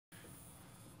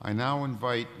I now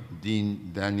invite Dean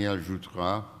Danielle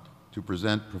Jutras to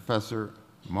present Professor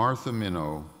Martha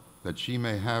Minow that she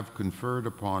may have conferred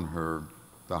upon her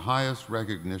the highest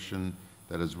recognition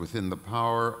that is within the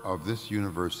power of this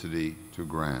university to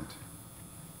grant.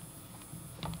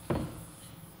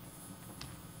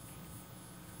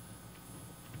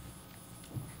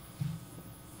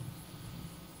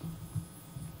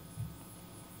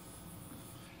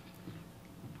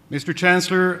 Mr.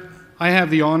 Chancellor, I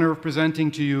have the honor of presenting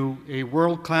to you a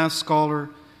world-class scholar,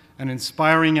 an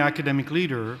inspiring academic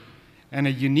leader, and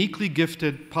a uniquely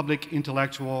gifted public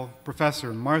intellectual,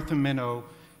 Professor Martha Minow,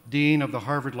 Dean of the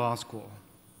Harvard Law School.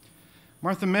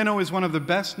 Martha Minow is one of the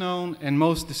best-known and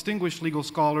most distinguished legal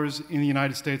scholars in the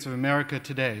United States of America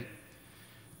today.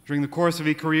 During the course of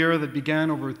a career that began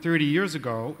over 30 years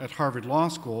ago at Harvard Law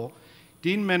School,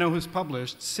 Dean Minow has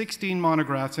published 16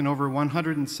 monographs and over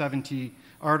 170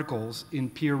 articles in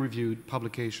peer-reviewed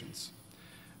publications.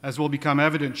 As will become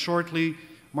evident shortly,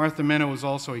 Martha Minow is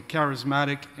also a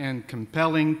charismatic and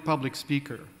compelling public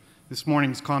speaker. This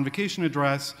morning's convocation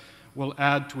address will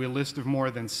add to a list of more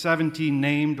than 70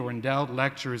 named or endowed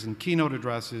lectures and keynote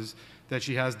addresses that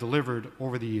she has delivered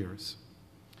over the years.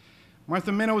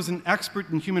 Martha Minow is an expert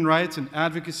in human rights and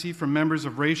advocacy for members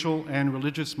of racial and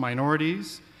religious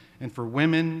minorities and for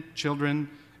women, children,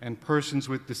 and persons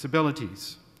with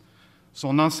disabilities.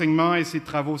 Son enseignement et ses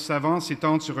travaux savants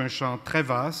s'étendent sur un champ très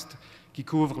vaste qui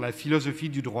couvre la philosophie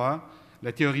du droit,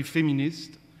 la théorie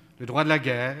féministe, le droit de la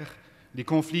guerre, les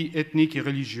conflits ethniques et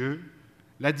religieux,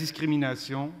 la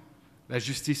discrimination, la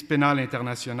justice pénale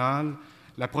internationale,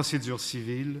 la procédure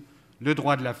civile, le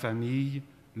droit de la famille,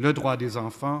 le droit des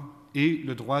enfants et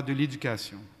le droit de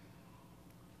l'éducation.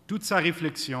 Toute sa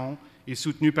réflexion est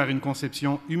soutenue par une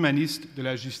conception humaniste de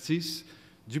la justice,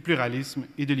 du pluralisme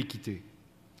et de l'équité.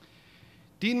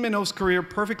 Dean Minow's career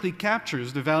perfectly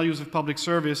captures the values of public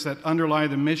service that underlie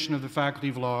the mission of the Faculty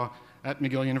of Law at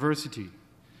McGill University.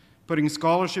 Putting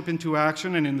scholarship into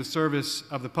action and in the service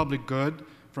of the public good,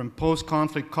 from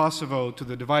post-conflict Kosovo to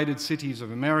the divided cities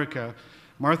of America,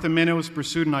 Martha Minow has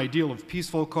pursued an ideal of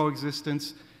peaceful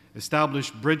coexistence,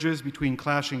 established bridges between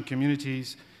clashing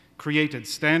communities, created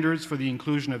standards for the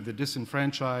inclusion of the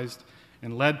disenfranchised,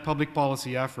 and led public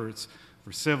policy efforts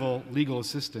for civil legal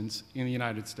assistance in the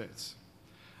United States.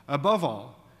 Above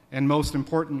all, and most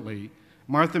importantly,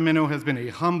 Martha Minow has been a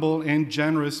humble and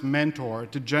generous mentor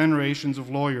to generations of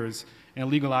lawyers and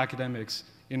legal academics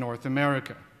in North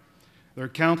America. There are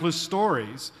countless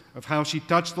stories of how she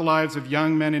touched the lives of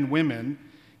young men and women,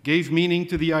 gave meaning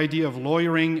to the idea of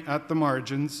lawyering at the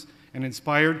margins, and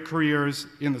inspired careers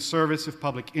in the service of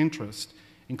public interest,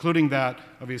 including that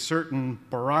of a certain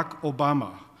Barack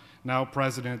Obama, now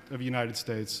President of the United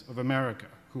States of America,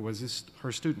 who was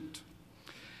her student.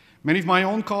 Many of my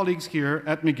own colleagues here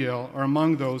at McGill are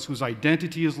among those whose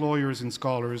identity as lawyers and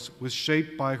scholars was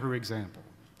shaped by her example.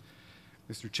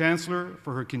 Mr. Chancellor,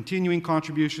 for her continuing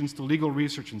contributions to legal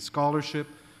research and scholarship,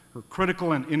 her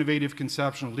critical and innovative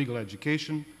conception of legal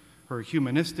education, her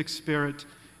humanistic spirit,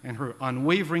 and her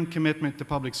unwavering commitment to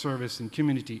public service and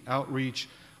community outreach,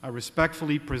 I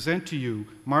respectfully present to you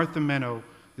Martha Minow,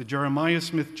 the Jeremiah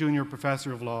Smith Jr.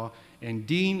 Professor of Law and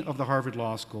Dean of the Harvard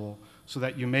Law School, so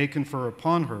that you may confer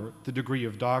upon her the degree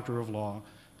of Doctor of Law,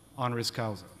 honoris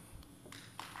causa.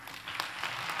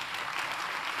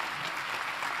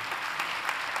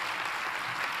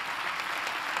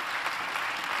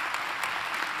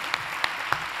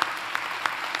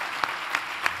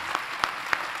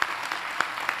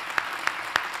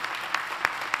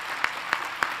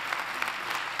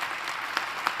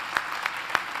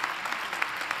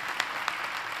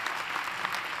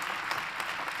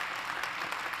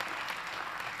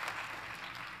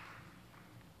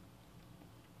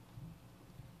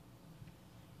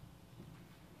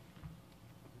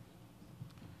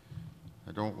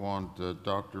 I don't want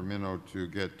Dr. Minow to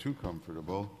get too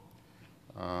comfortable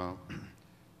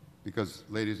because,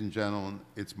 ladies and gentlemen,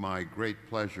 it's my great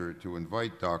pleasure to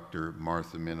invite Dr.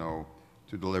 Martha Minow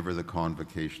to deliver the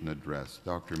convocation address.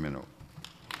 Dr. Minow.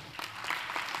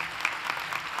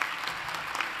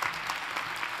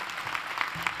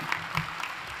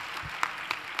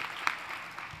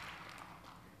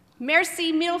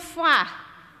 Merci mille fois.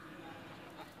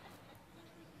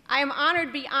 I am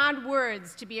honored beyond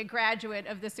words to be a graduate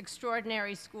of this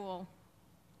extraordinary school.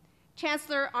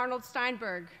 Chancellor Arnold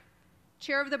Steinberg,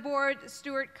 Chair of the Board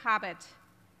Stuart Cobbett,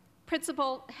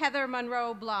 Principal Heather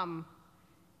Monroe Blum,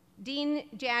 Dean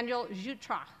Daniel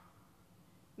Jutras,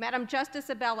 Madam Justice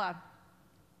Abella,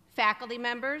 faculty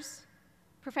members,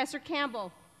 Professor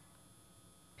Campbell,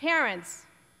 parents,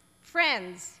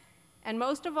 friends, and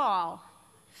most of all,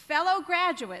 fellow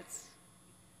graduates,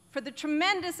 for the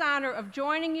tremendous honor of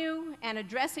joining you and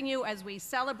addressing you as we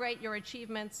celebrate your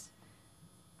achievements.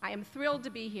 I am thrilled to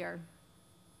be here.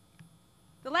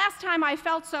 The last time I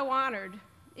felt so honored,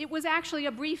 it was actually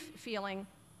a brief feeling.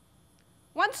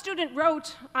 One student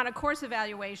wrote on a course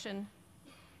evaluation,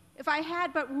 "If I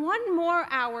had but one more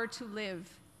hour to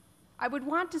live, I would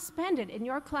want to spend it in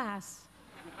your class."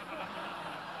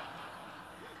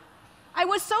 I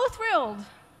was so thrilled.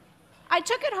 I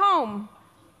took it home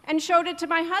and showed it to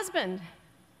my husband.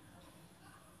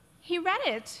 He read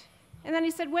it, and then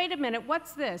he said, "Wait a minute,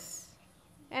 what's this?"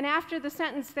 And after the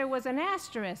sentence, there was an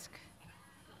asterisk.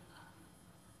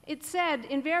 It said,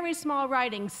 in very small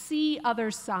writing, "See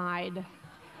other side."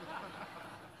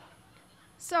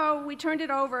 So we turned it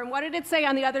over, and what did it say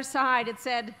on the other side? It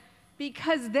said,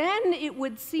 "Because then it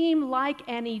would seem like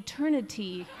an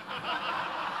eternity."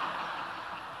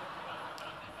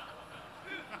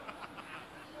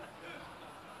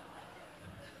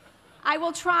 I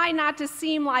will try not to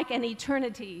seem like an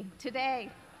eternity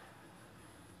today.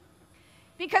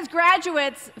 Because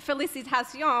graduates,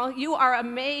 félicitations, you are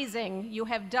amazing. You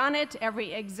have done it,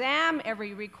 every exam,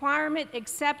 every requirement,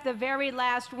 except the very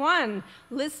last one,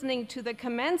 listening to the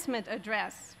commencement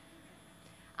address.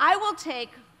 I will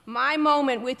take my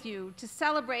moment with you to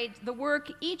celebrate the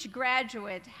work each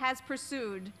graduate has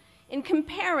pursued in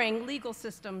comparing legal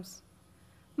systems.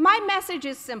 My message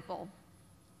is simple.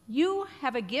 You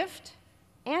have a gift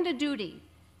and a duty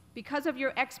because of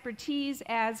your expertise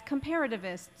as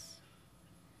comparativists.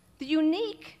 The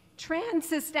unique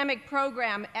trans-systemic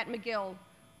program at McGill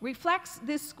reflects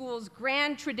this school's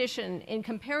grand tradition in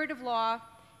comparative law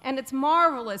and its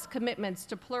marvelous commitments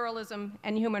to pluralism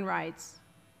and human rights.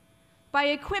 By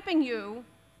equipping you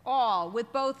all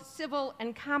with both civil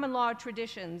and common law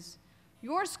traditions,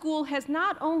 your school has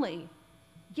not only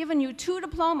given you 2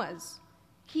 diplomas,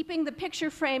 keeping the picture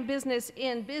frame business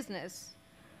in business,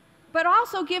 but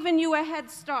also given you a head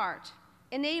start,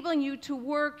 enabling you to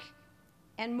work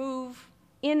and move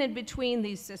in and between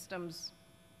these systems.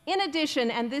 In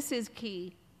addition, and this is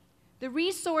key, the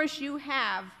resource you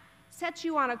have sets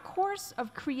you on a course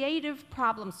of creative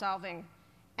problem solving,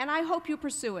 and I hope you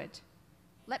pursue it.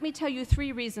 Let me tell you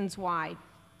 3 reasons why.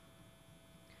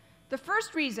 The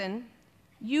first reason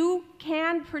you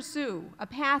can pursue a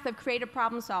path of creative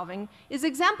problem solving is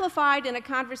exemplified in a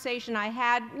conversation I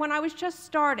had when I was just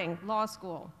starting law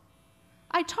school.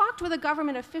 I talked with a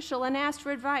government official and asked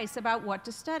for advice about what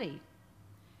to study.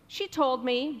 She told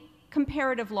me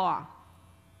comparative law.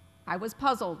 I was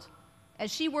puzzled, as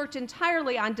she worked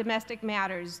entirely on domestic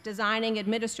matters, designing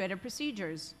administrative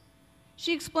procedures.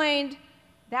 She explained,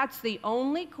 "That's the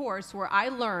only course where I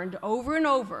learned over and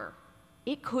over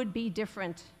it could be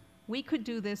different. We could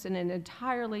do this in an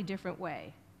entirely different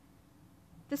way."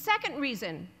 The second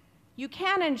reason you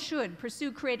can and should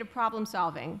pursue creative problem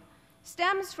solving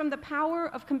stems from the power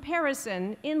of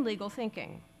comparison in legal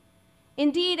thinking.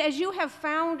 Indeed, as you have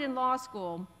found in law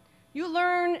school, you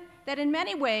learn that in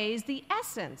many ways the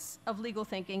essence of legal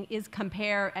thinking is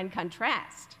compare and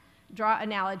contrast, draw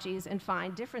analogies, and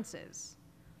find differences.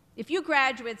 If you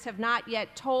graduates have not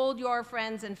yet told your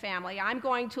friends and family, I'm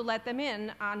going to let them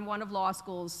in on one of law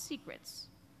school's secrets.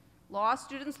 Law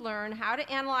students learn how to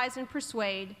analyze and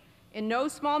persuade, in no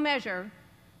small measure,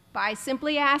 by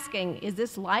simply asking, is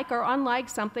this like or unlike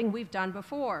something we've done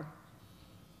before?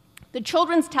 The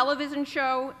children's television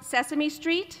show Sesame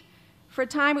Street, for a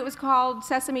time it was called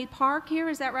Sesame Park here,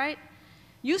 is that right?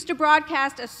 Used to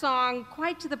broadcast a song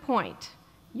quite to the point.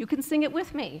 You can sing it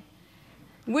with me.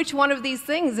 Which one of these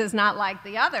things is not like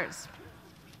the others?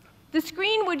 The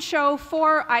screen would show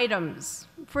 4 items.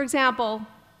 For example,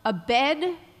 a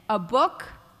bed, a book,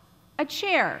 a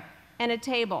chair, and a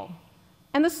table.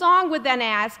 And the song would then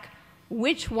ask,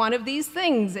 which one of these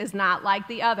things is not like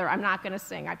the other? I'm not going to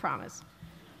sing, I promise.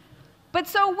 But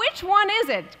so which one is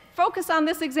it? Focus on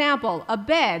this example, a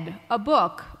bed, a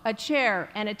book, a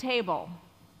chair, and a table.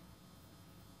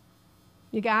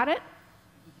 You got it?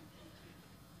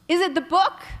 Is it the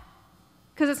book,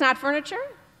 because it's not furniture?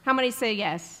 How many say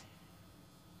yes?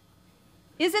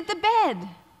 Is it the bed,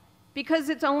 because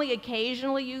it's only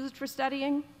occasionally used for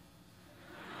studying?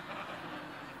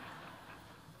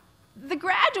 The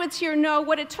graduates here know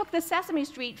what it took the Sesame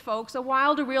Street folks a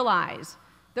while to realize.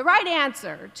 The right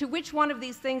answer to which one of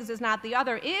these things is not the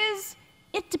other is,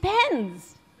 it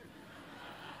depends.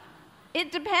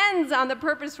 It depends on the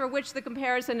purpose for which the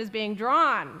comparison is being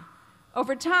drawn.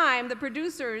 Over time, the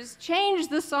producers changed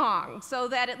the song so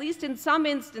that, at least in some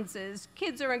instances,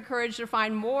 kids are encouraged to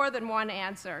find more than one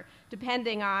answer,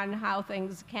 depending on how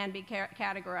things can be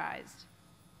categorized.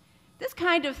 This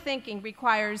kind of thinking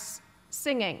requires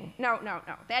singing. No,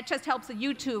 that just helps the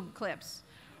YouTube clips.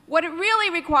 What it really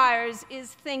requires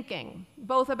is thinking,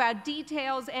 both about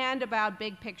details and about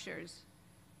big pictures,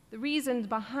 the reasons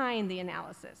behind the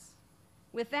analysis.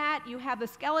 With that, you have the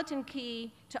skeleton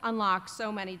key to unlock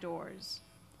so many doors.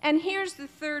 And here's the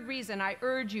third reason I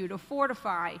urge you to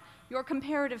fortify your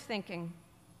comparative thinking.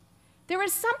 There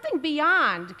is something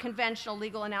beyond conventional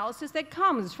legal analysis that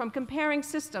comes from comparing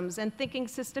systems and thinking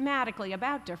systematically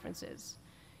about differences.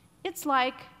 It's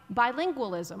like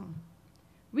bilingualism.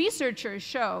 Researchers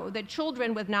show that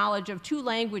children with knowledge of 2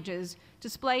 languages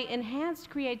display enhanced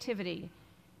creativity,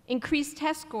 increased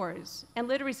test scores and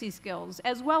literacy skills,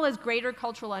 as well as greater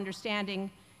cultural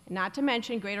understanding, not to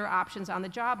mention greater options on the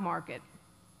job market.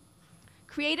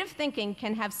 Creative thinking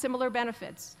can have similar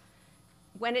benefits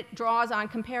when it draws on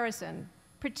comparison,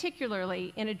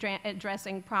 particularly in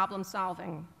addressing problem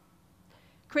solving.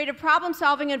 Creative problem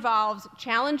solving involves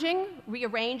challenging,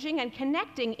 rearranging, and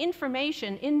connecting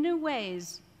information in new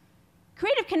ways.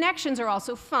 Creative connections are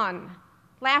also fun.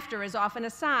 Laughter is often a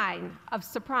sign of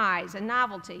surprise and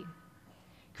novelty.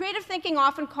 Creative thinking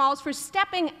often calls for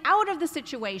stepping out of the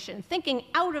situation, thinking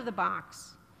out of the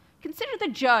box. Consider the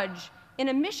judge in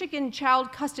a Michigan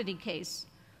child custody case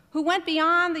who went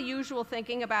beyond the usual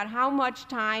thinking about how much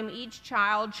time each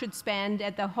child should spend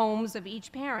at the homes of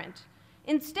each parent.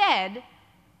 Instead,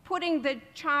 putting the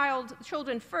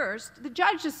children first, the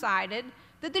judge decided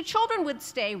that the children would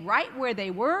stay right where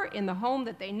they were in the home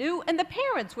that they knew, and the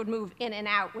parents would move in and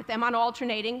out with them on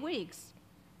alternating weeks.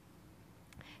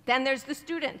 Then there's the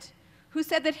student who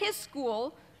said that his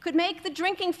school could make the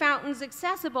drinking fountains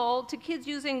accessible to kids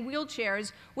using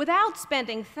wheelchairs without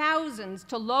spending thousands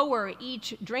to lower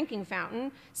each drinking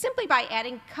fountain, simply by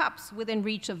adding cups within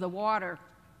reach of the water.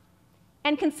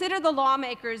 And consider the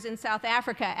lawmakers in South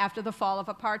Africa after the fall of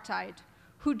apartheid,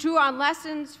 who drew on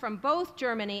lessons from both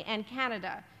Germany and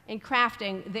Canada in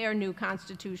crafting their new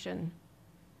constitution.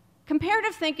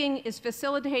 Comparative thinking is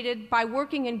facilitated by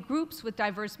working in groups with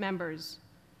diverse members.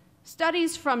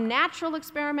 Studies from natural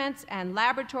experiments and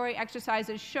laboratory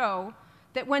exercises show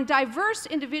that when diverse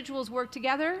individuals work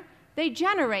together, they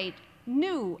generate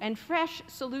new and fresh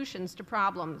solutions to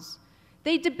problems.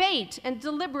 They debate and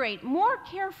deliberate more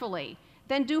carefully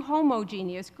than do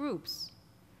homogeneous groups.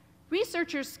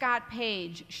 Researcher Scott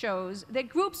Page shows that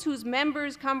groups whose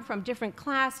members come from different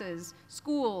classes,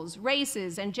 schools,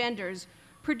 races, and genders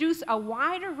produce a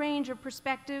wider range of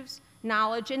perspectives,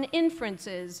 knowledge, and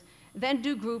inferences than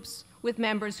do groups with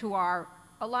members who are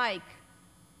alike.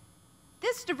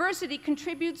 This diversity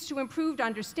contributes to improved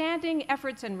understanding,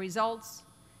 efforts, and results.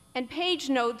 And Page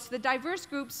notes that diverse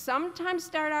groups sometimes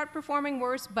start out performing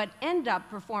worse but end up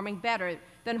performing better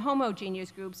than homogeneous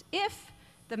groups if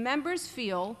the members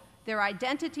feel their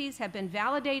identities have been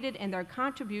validated and their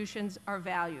contributions are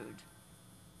valued.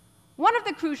 One of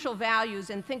the crucial values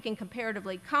in thinking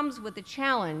comparatively comes with the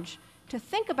challenge to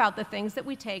think about the things that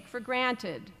we take for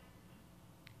granted.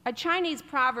 A Chinese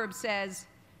proverb says,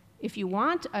 "If you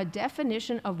want a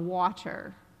definition of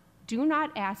water, do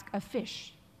not ask a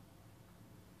fish."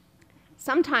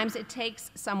 Sometimes it takes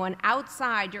someone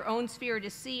outside your own sphere to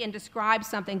see and describe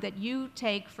something that you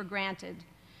take for granted.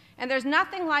 And there's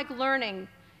nothing like learning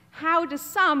how to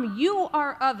sum you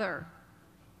are other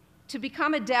to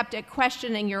become adept at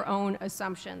questioning your own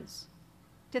assumptions.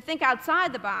 To think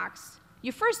outside the box,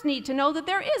 you first need to know that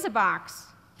there is a box.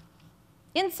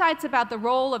 Insights about the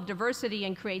role of diversity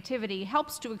and creativity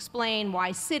helps to explain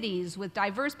why cities with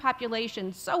diverse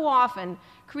populations so often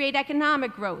create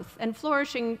economic growth and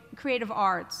flourishing creative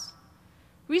arts.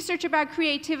 Research about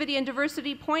creativity and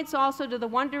diversity points also to the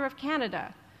wonder of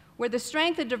Canada, where the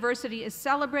strength of diversity is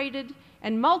celebrated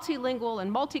and multilingual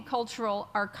and multicultural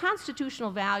are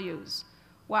constitutional values,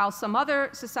 while some other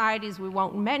societies we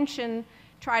won't mention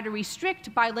try to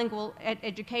restrict bilingual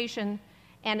education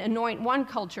and anoint one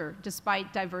culture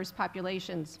despite diverse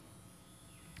populations.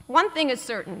 One thing is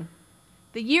certain: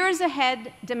 the years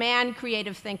ahead demand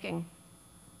creative thinking.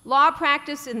 Law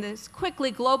practice in this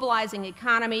quickly globalizing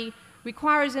economy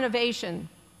requires innovation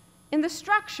in the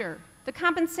structure, the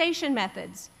compensation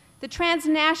methods, the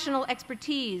transnational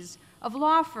expertise of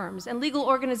law firms and legal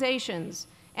organizations,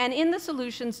 and in the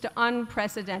solutions to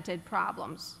unprecedented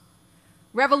problems.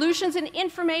 Revolutions in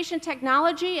information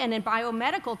technology and in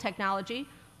biomedical technology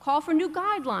call for new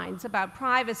guidelines about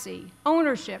privacy,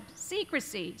 ownership,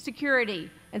 secrecy, security,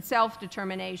 and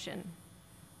self-determination.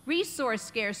 Resource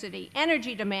scarcity,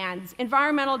 energy demands,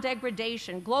 environmental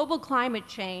degradation, global climate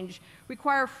change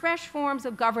require fresh forms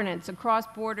of governance across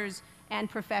borders and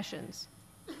professions.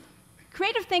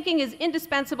 Creative thinking is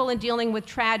indispensable in dealing with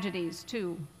tragedies,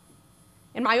 too.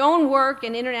 In my own work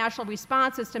in international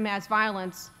responses to mass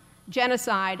violence,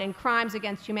 genocide, and crimes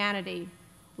against humanity,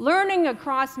 learning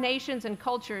across nations and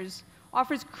cultures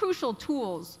offers crucial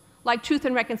tools like Truth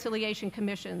and Reconciliation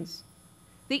Commissions.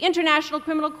 The International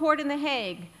Criminal Court in The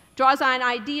Hague draws on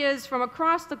ideas from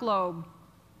across the globe,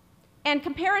 and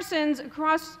comparisons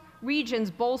across regions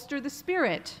bolster the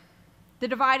spirit. The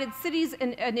Divided Cities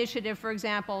Initiative, for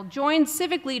example, joined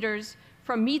civic leaders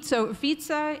from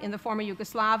Mitrovica in the former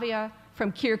Yugoslavia,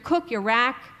 from Kirkuk,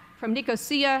 Iraq, from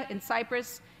Nicosia in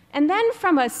Cyprus, and then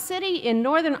from a city in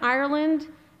Northern Ireland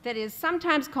that is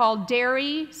sometimes called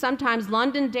Derry, sometimes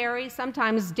Londonderry,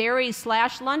 sometimes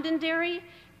Derry/Londonderry,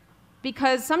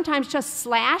 because sometimes just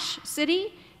slash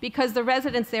city, because the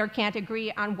residents there can't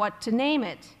agree on what to name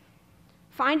it.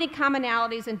 Finding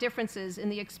commonalities and differences in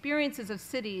the experiences of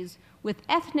cities with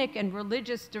ethnic and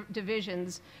religious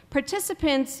divisions,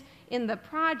 participants in the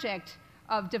project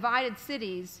of Divided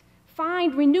Cities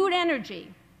find renewed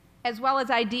energy as well as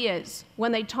ideas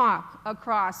when they talk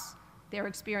across their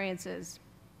experiences.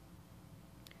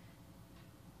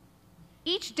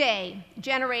 Each day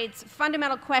generates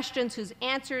fundamental questions whose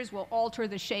answers will alter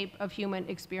the shape of human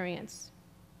experience.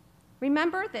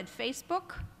 Remember that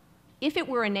Facebook, if it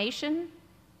were a nation,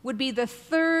 would be the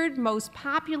third most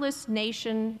populous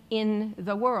nation in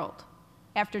the world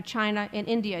after China and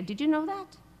India. Did you know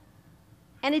that?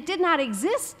 And it did not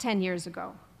exist 10 years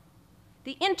ago.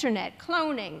 The internet,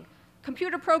 cloning,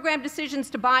 computer program decisions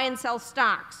to buy and sell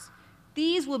stocks,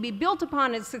 these will be built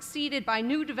upon and succeeded by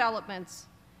new developments.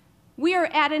 We are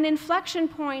at an inflection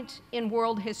point in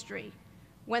world history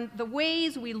when the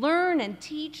ways we learn and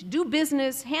teach, do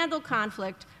business, handle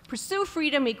conflict, pursue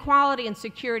freedom, equality, and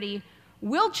security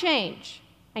will change,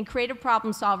 and creative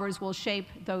problem solvers will shape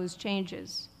those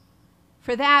changes.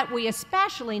 For that, we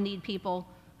especially need people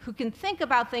who can think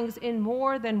about things in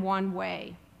more than one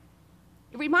way.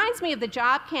 It reminds me of the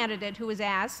job candidate who was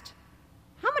asked,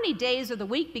 how many days of the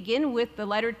week begin with the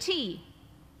letter T?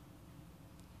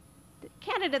 The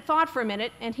candidate thought for a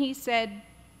minute, and he said,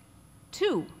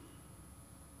 2.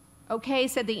 Okay,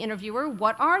 said the interviewer,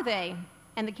 what are they?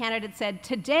 And the candidate said,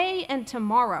 today and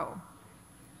tomorrow.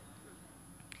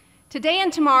 Today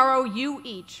and tomorrow, you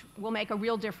each will make a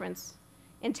real difference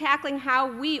in tackling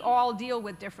how we all deal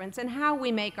with difference and how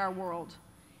we make our world.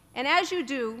 And as you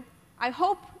do, I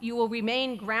hope you will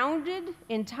remain grounded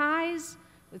in ties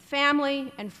with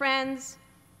family and friends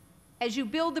as you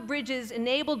build the bridges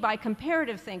enabled by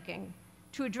comparative thinking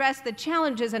to address the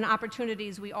challenges and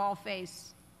opportunities we all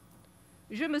face.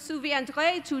 Je me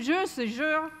souviendrai toujours ce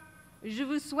jour. Je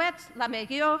vous souhaite la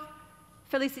meilleure.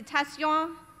 Félicitations,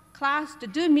 classe de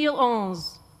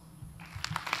 2011.